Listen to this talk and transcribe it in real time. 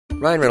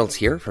Ryan Reynolds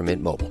here from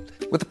Mint Mobile.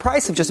 With the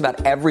price of just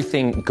about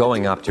everything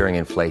going up during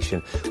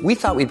inflation, we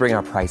thought we'd bring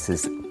our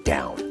prices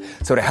down.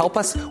 So to help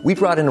us, we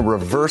brought in a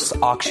reverse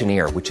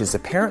auctioneer, which is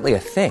apparently a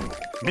thing.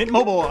 Mint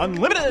Mobile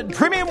Unlimited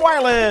Premium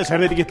Wireless. How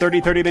to get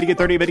 30, 30, bit to get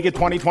 30, bit to get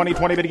 20, 20,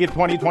 20, bit to get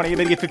 20, 20,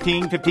 bit to get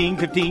 15, 15,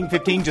 15,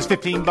 15, just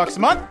 $15 a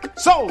month?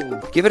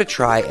 Sold! Give it a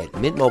try at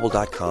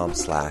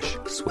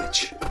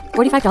mintmobile.com/switch.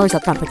 $45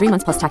 up front for 3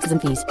 months plus taxes and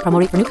fees. Promo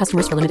rate for new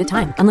customers for limited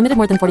time. Unlimited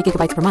more than 40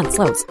 gigabytes per month.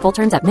 Slows full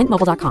terms at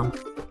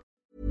mintmobile.com.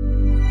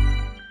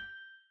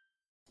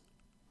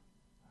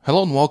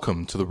 Hello and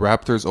welcome to the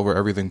Raptors Over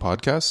Everything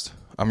podcast.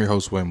 I'm your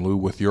host, Wim Liu,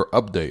 with your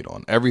update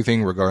on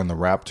everything regarding the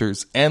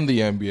Raptors and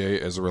the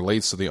NBA as it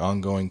relates to the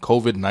ongoing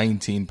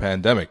COVID-19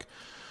 pandemic.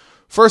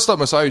 First up,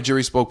 Masai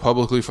Ujiri spoke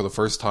publicly for the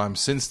first time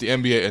since the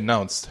NBA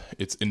announced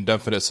its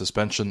indefinite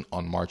suspension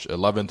on March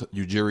 11th.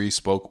 Ujiri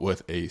spoke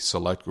with a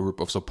select group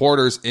of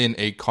supporters in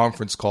a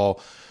conference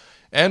call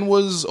and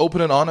was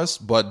open and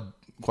honest, but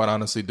quite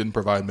honestly didn't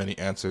provide many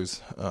answers.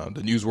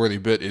 The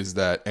newsworthy bit is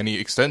that any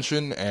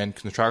extension and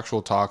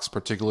contractual talks,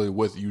 particularly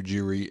with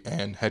Ujiri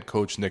and head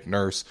coach Nick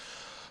Nurse,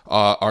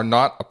 are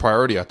not a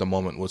priority at the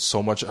moment with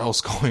so much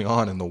else going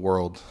on in the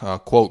world.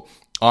 Quote,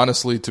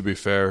 honestly, to be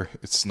fair,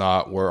 it's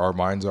not where our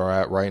minds are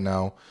at right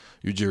now.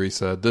 Ujiri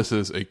said, this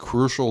is a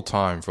crucial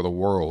time for the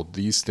world.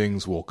 These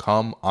things will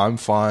come. I'm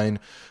fine.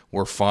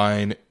 We're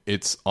fine.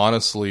 It's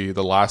honestly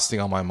the last thing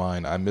on my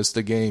mind. I miss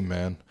the game,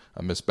 man.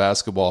 I miss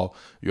basketball.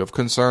 You have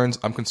concerns.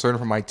 I'm concerned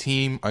for my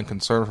team. I'm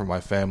concerned for my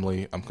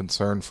family. I'm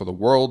concerned for the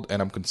world.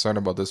 And I'm concerned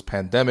about this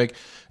pandemic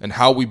and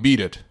how we beat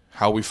it,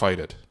 how we fight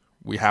it.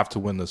 We have to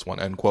win this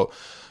one, end quote.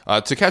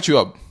 To catch you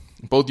up,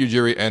 both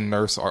Ujiri and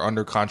Nurse are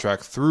under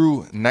contract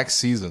through next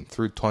season,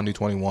 through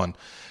 2021.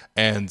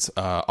 And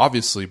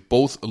obviously,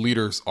 both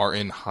leaders are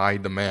in high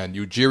demand.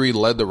 Ujiri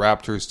led the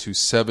Raptors to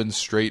 7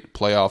 straight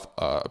playoff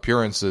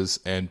appearances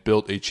and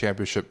built a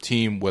championship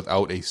team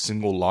without a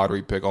single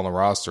lottery pick on the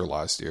roster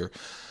last year,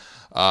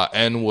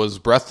 and was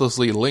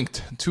breathlessly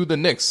linked to the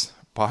Knicks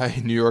by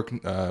New York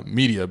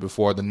media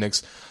before the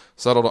Knicks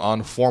settled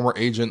on former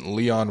agent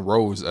Leon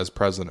Rose as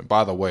president.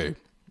 By the way,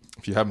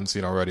 if you haven't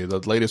seen already, the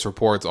latest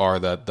reports are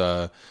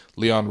that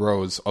Leon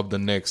Rose of the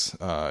Knicks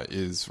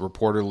is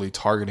reportedly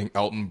targeting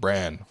Elton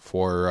Brand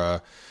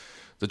for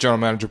the general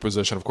manager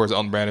position. Of course,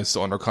 Elton Brand is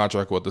still under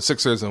contract with the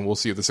Sixers, and we'll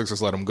see if the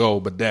Sixers let him go.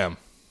 But damn,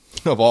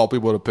 of all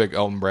people to pick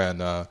Elton Brand,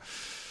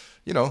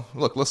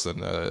 look, listen,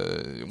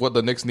 what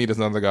the Knicks need is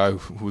another guy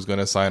who's going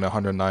to sign a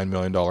 $109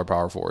 million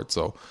power forward.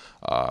 So,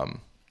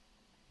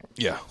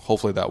 yeah,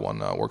 hopefully that one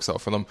works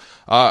out for them.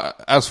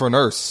 As for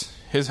Nurse,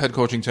 his head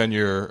coaching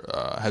tenure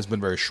has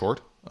been very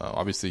short.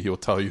 Obviously, he'll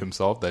tell you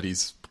himself that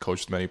he's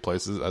coached many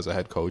places as a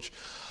head coach.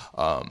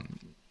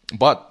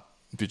 But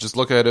if you just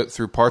look at it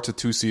through parts of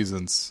 2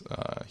 seasons,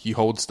 he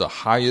holds the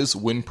highest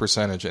win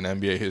percentage in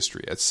NBA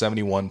history at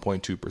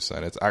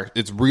 71.2%.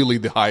 It's really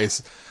the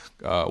highest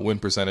win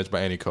percentage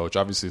by any coach.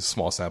 Obviously, it's a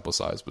small sample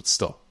size, but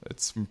still,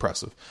 it's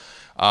impressive.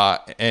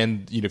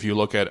 And if you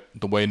look at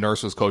the way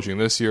Nurse was coaching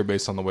this year,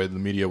 based on the way the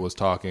media was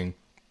talking,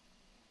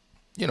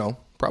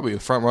 probably a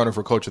front runner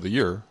for Coach of the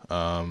Year.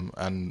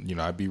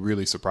 And I'd be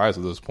really surprised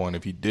at this point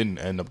if he didn't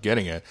end up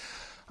getting it.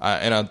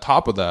 And on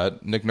top of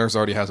that, Nick Nurse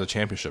already has a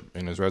championship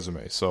in his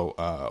resume. So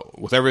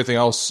with everything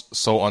else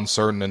so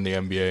uncertain in the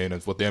NBA,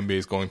 and what the NBA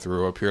is going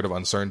through, a period of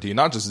uncertainty,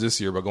 not just this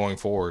year, but going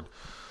forward,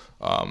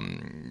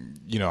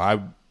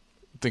 I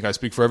think I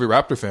speak for every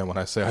Raptor fan when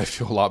I say I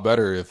feel a lot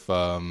better if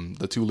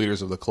the 2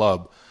 leaders of the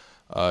club,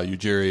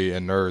 Ujiri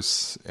and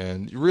Nurse,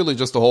 and really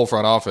just the whole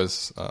front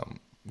office,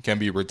 can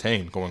be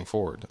retained going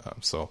forward.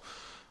 So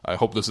I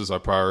hope this is a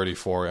priority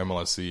for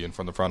MLSE and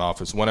from the front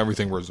office when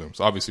everything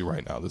resumes. Obviously,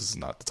 right now, this is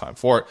not the time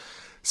for it.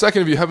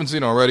 Second, if you haven't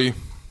seen already,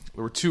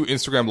 there were 2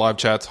 Instagram live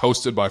chats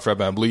hosted by Fred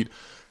VanVleet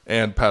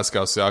and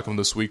Pascal Siakam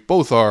this week.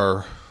 Both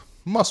are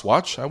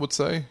must-watch, I would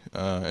say,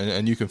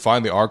 and you can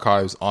find the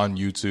archives on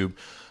YouTube.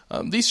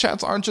 These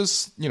chats aren't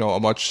just, a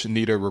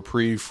much-needed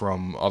reprieve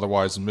from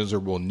otherwise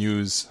miserable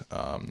news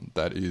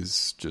that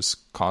is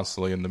just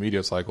constantly in the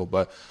media cycle,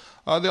 but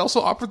they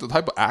also offer the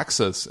type of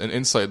access and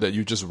insight that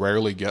you just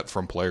rarely get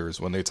from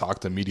players when they talk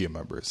to media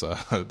members.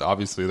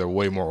 Obviously, they're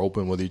way more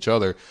open with each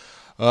other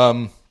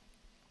than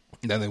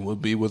they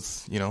would be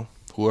with,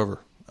 whoever.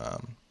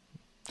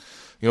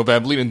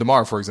 VanVleet and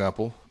DeMar, for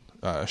example,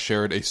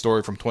 shared a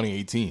story from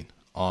 2018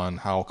 on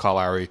how Kyle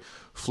Lowry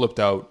flipped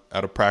out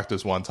at a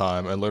practice one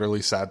time and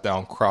literally sat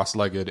down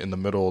cross-legged in the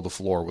middle of the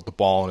floor with the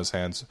ball in his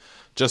hands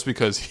just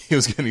because he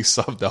was getting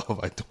subbed out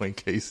by Dwayne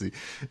Casey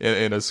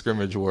in a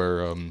scrimmage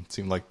where it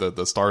seemed like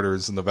the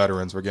starters and the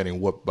veterans were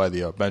getting whooped by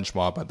the bench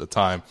mob at the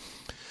time.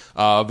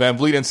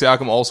 VanVleet and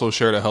Siakam also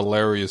shared a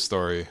hilarious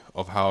story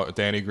of how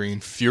Danny Green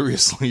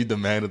furiously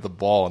demanded the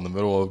ball in the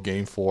middle of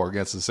Game 4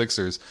 against the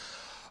Sixers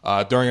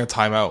during a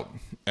timeout.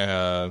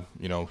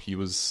 He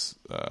was...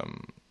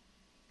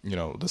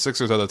 the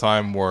Sixers at the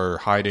time were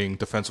hiding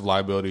defensive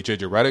liability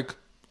JJ Redick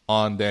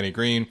on Danny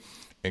Green,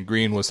 and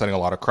Green was setting a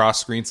lot of cross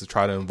screens to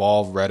try to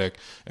involve Redick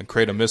and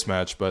create a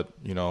mismatch. But,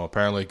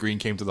 apparently Green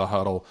came to the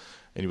huddle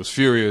and he was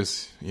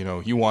furious. You know,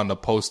 he wanted to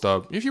post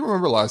up. If you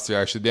remember last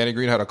year, actually, Danny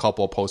Green had a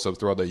couple of post ups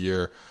throughout the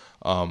year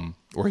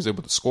where he's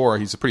able to score.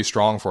 He's pretty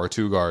strong for a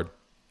 2-guard.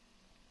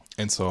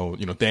 And so,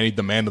 you know, Danny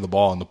demanded the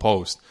ball in the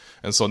post.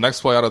 And so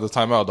next play out of the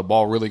timeout, the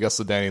ball really gets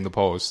to Danny in the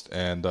post.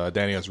 And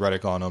Danny has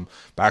Redick on him,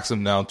 backs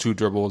him down 2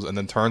 dribbles, and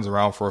then turns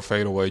around for a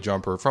fadeaway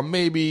jumper from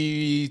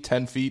maybe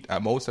 10 feet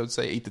at most, I would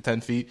say 8 to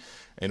 10 feet.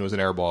 And it was an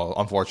air ball.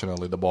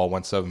 Unfortunately, the ball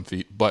went 7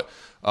 feet. But,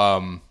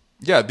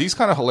 yeah, these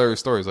kind of hilarious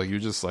stories, like you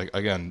just like,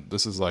 again,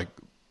 this is like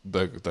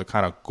the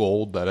kind of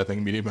gold that I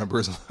think media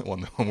members,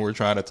 when we're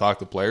trying to talk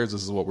to players,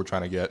 this is what we're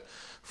trying to get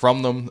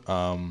from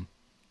them.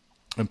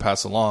 And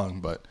pass along.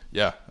 But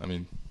yeah, I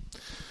mean,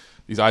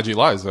 these IG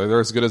lives, they're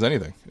as good as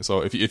anything. So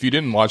if you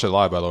didn't watch it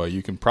live, by the way,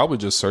 you can probably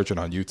just search it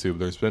on YouTube.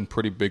 There's been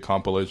pretty big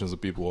compilations of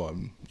people,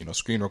 you know,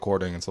 screen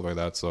recording and stuff like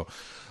that. So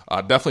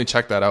definitely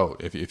check that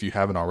out if you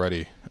haven't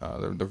already.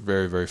 They're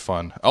very, very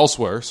fun.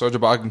 Elsewhere, Serge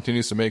Ibaka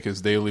continues to make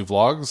his daily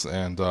vlogs,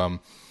 and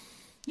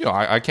you know,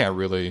 I can't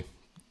really,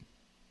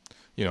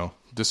 you know,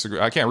 disagree.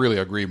 I can't really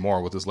agree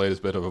more with his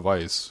latest bit of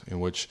advice,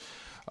 in which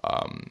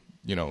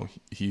you know,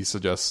 he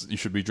suggests you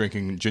should be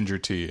drinking ginger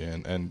tea,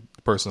 and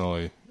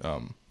personally,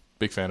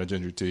 big fan of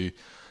ginger tea.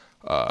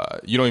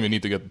 You don't even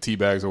need to get the tea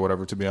bags or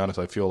whatever. To be honest,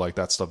 I feel like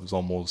that stuff is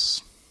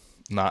almost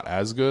not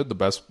as good. The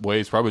best way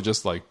is probably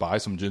just like buy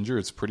some ginger.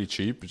 It's pretty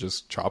cheap. You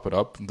just chop it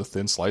up into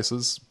thin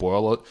slices,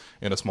 boil it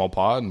in a small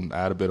pot, and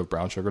add a bit of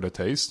brown sugar to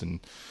taste, and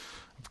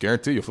I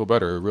guarantee you'll feel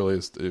better. It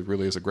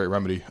really is a great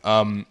remedy.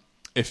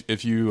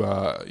 If you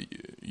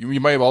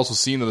might have also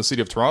seen that the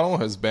city of Toronto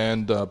has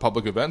banned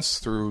public events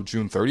through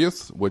June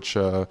 30th, which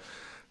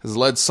has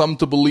led some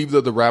to believe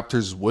that the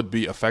Raptors would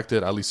be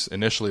affected, at least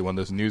initially when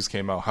this news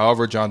came out.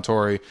 However, John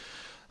Tory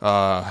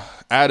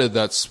added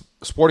that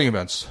sporting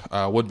events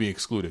would be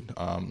excluded.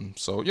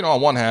 So, you know,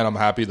 on one hand, I'm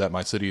happy that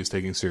my city is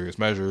taking serious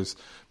measures,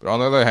 but on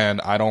the other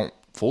hand, I don't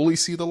fully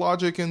see the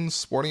logic in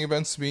sporting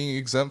events being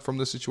exempt from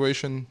this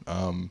situation.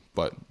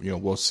 But, you know,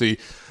 we'll see.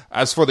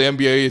 As for the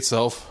NBA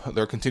itself,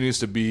 there continues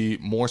to be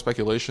more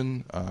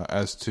speculation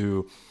as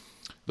to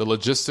the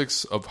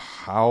logistics of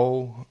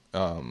how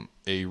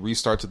a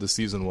restart to the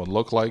season would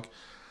look like.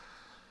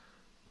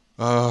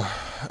 An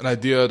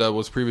idea that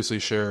was previously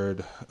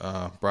shared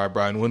by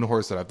Brian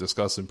Windhorst that I've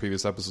discussed in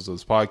previous episodes of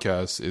this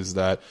podcast is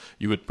that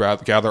you would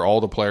gather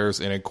all the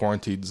players in a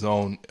quarantined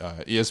zone.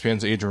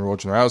 ESPN's Adrian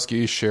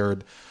Wojnarowski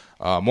shared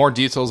more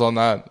details on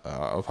that,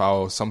 of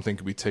how something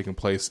could be taking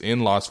place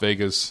in Las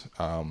Vegas,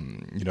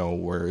 you know,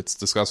 where it's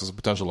discussed as a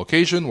potential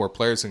location where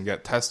players can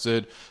get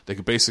tested. They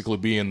could basically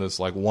be in this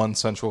like one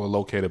centrally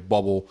located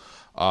bubble.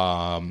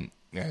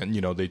 And,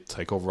 you know, they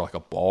take over like a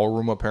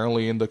ballroom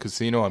apparently in the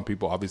casino, and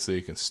people obviously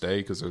can stay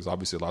because there's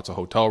obviously lots of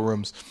hotel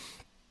rooms.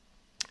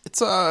 It's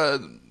a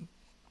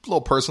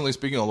little, personally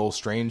speaking, a little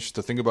strange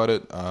to think about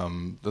it.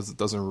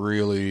 Doesn't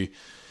really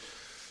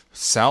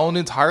sound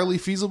entirely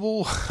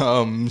feasible.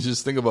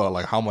 Just think about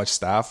like how much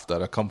staff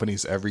that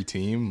accompanies every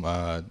team,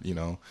 you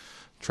know,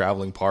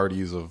 traveling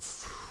parties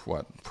of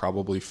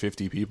probably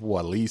 50 people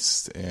at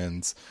least.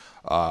 And,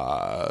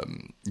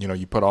 you know,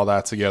 you put all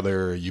that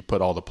together, you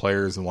put all the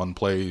players in one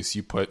place,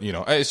 you put, you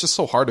know, it's just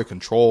so hard to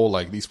control.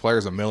 Like, these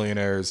players are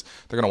millionaires.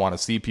 They're going to want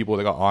to see people.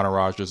 They got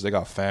entourages, they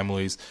got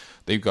families,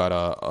 they've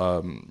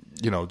got,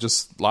 you know,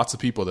 just lots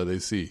of people that they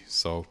see.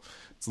 So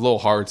it's a little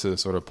hard to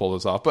sort of pull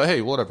this off, but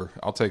hey, whatever.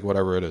 I'll take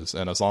whatever it is,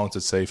 and as long as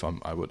it's safe,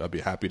 I'd be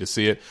happy to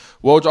see it.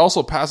 Woj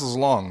also passes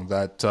along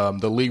that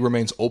the league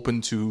remains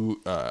open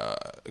to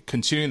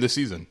continuing the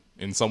season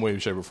in some way,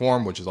 shape, or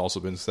form, which has also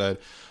been said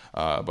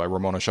by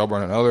Ramona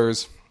Shelburne and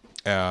others.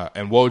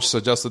 And Woj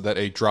suggested that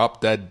a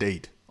drop-dead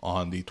date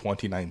on the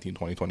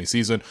 2019-2020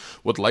 season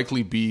would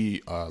likely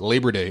be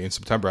Labor Day in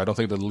September. I don't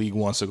think the league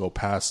wants to go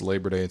past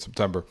Labor Day in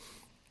September.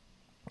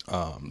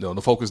 You know,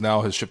 the focus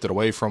now has shifted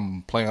away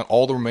from playing on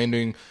all the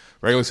remaining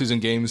regular season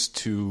games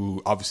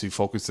to obviously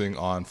focusing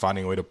on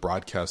finding a way to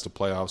broadcast the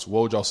playoffs.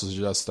 Woj also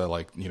suggests that,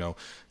 like, you know,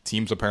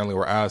 teams apparently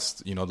were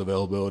asked, you know, the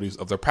availabilities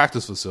of their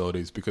practice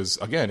facilities, because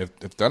again,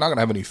 if they're not going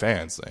to have any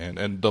fans,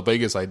 and the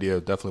Vegas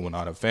idea definitely will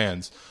not have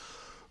fans,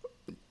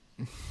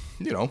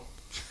 you know,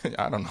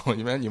 I don't know,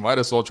 man, you might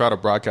as well try to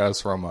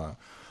broadcast from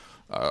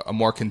a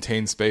more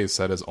contained space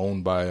that is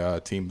owned by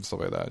teams and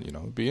stuff like that. You know,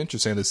 it'd be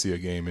interesting to see a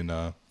game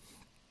in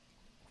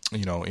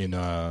you know, in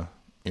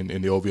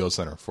the OVO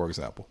Center, for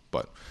example.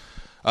 But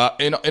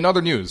in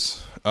other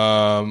news,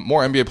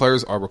 more NBA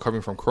players are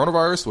recovering from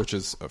coronavirus, which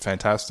is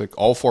fantastic.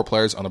 All 4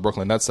 players on the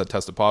Brooklyn Nets that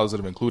tested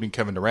positive, including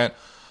Kevin Durant,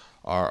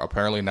 are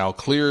apparently now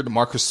cleared.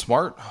 Marcus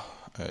Smart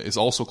is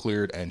also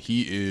cleared, and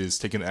he is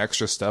taking an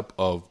extra step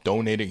of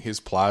donating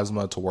his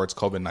plasma towards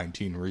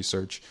COVID-19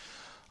 research.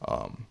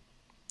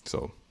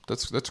 So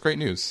that's great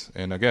news.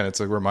 And again,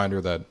 it's a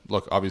reminder that,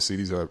 look, obviously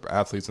these are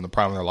athletes in the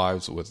prime of their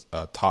lives with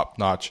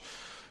top-notch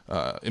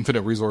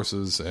infinite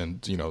resources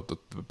and, you know, the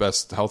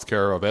best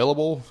healthcare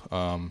available,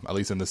 at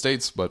least in the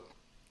States. But,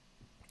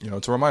 you know,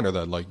 it's a reminder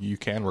that, like, you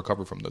can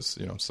recover from this,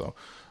 you know. So,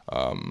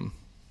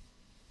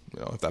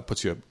 if that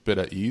puts you a bit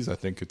at ease, I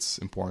think it's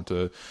important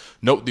to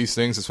note these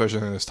things,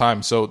 especially in this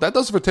time. So that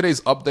does it for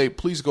today's update.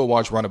 Please go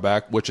watch Run It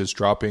Back, which is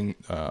dropping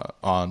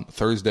on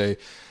Thursday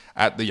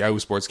at the Yahoo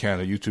Sports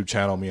Canada YouTube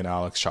channel. Me and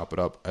Alex chop it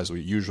up as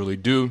we usually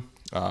do.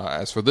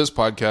 As for this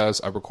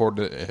podcast, I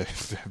recorded a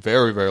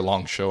very, very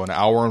long show, an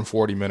hour and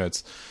 40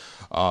 minutes,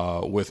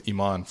 with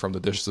Iman from the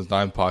Dishes of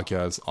Nine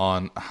podcast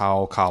on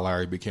how Kyle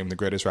Lowry became the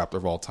greatest Raptor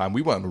of all time.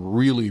 We went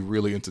really,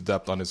 really into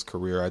depth on his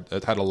career.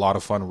 I had a lot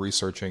of fun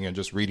researching and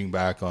just reading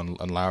back on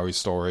Lowry's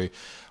story.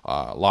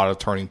 A lot of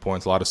turning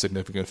points, a lot of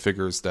significant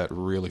figures that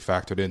really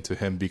factored into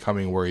him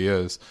becoming where he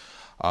is.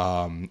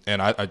 And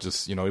I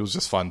just, it was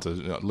just fun to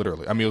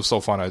literally, it was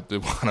so fun. I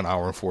did an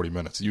hour and 40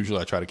 minutes.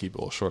 Usually I try to keep it a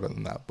little shorter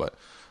than that, but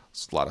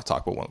it's a lot of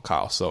talk about one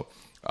Kyle. So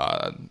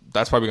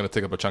that's probably going to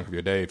take up a chunk of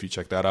your day if you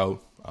check that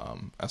out.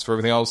 As for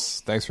everything else,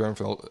 thanks for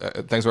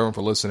everyone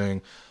for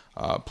listening.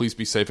 Please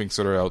be safe and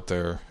considerate out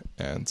there,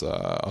 and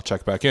I'll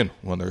check back in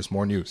when there's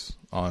more news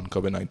on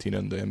COVID-19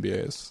 and the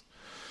NBA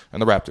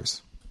and the Raptors.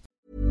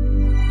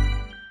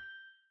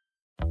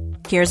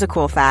 Here's a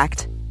cool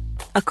fact.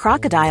 A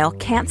crocodile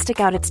can't stick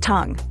out its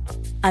tongue.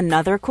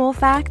 Another cool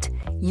fact,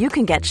 you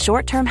can get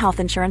short-term health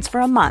insurance for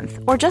a month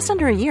or just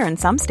under a year in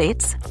some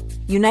states.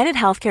 United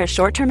Healthcare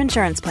short-term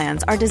insurance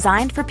plans are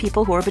designed for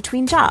people who are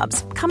between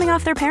jobs, coming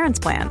off their parents'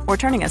 plan, or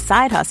turning a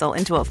side hustle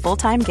into a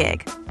full-time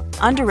gig.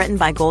 Underwritten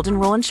by Golden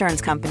Rule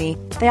Insurance Company,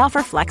 they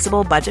offer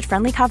flexible,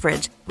 budget-friendly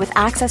coverage with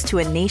access to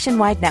a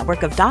nationwide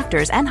network of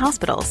doctors and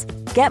hospitals.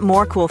 Get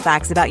more cool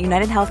facts about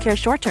United Healthcare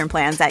short-term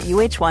plans at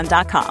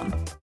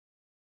uh1.com.